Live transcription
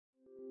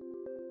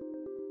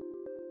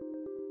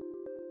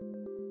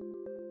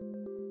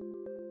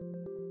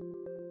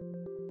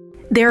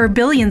There are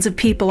billions of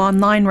people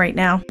online right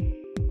now.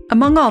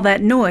 Among all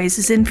that noise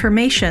is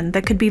information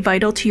that could be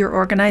vital to your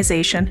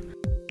organization.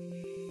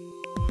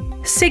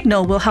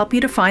 Signal will help you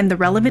to find the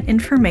relevant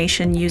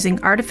information using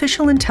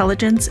artificial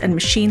intelligence and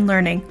machine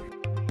learning.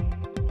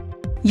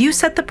 You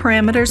set the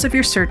parameters of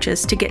your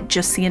searches to get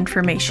just the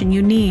information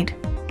you need.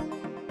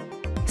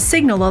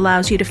 Signal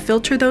allows you to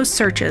filter those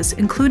searches,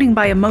 including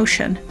by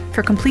emotion,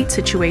 for complete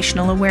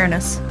situational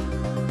awareness.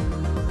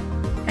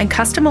 And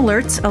custom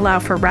alerts allow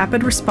for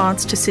rapid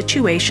response to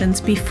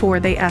situations before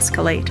they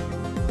escalate.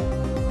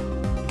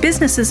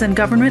 Businesses and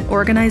government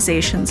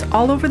organizations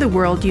all over the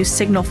world use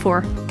Signal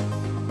for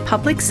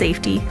public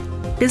safety,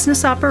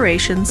 business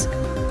operations,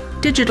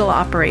 digital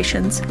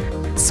operations,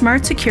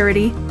 smart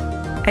security,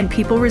 and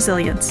people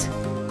resilience.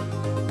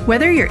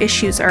 Whether your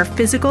issues are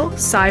physical,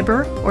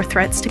 cyber, or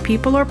threats to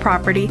people or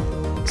property,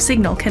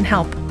 Signal can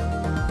help.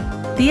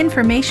 The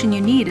information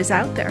you need is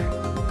out there.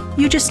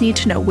 You just need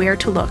to know where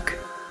to look.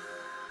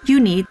 You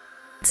need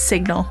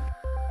Signal.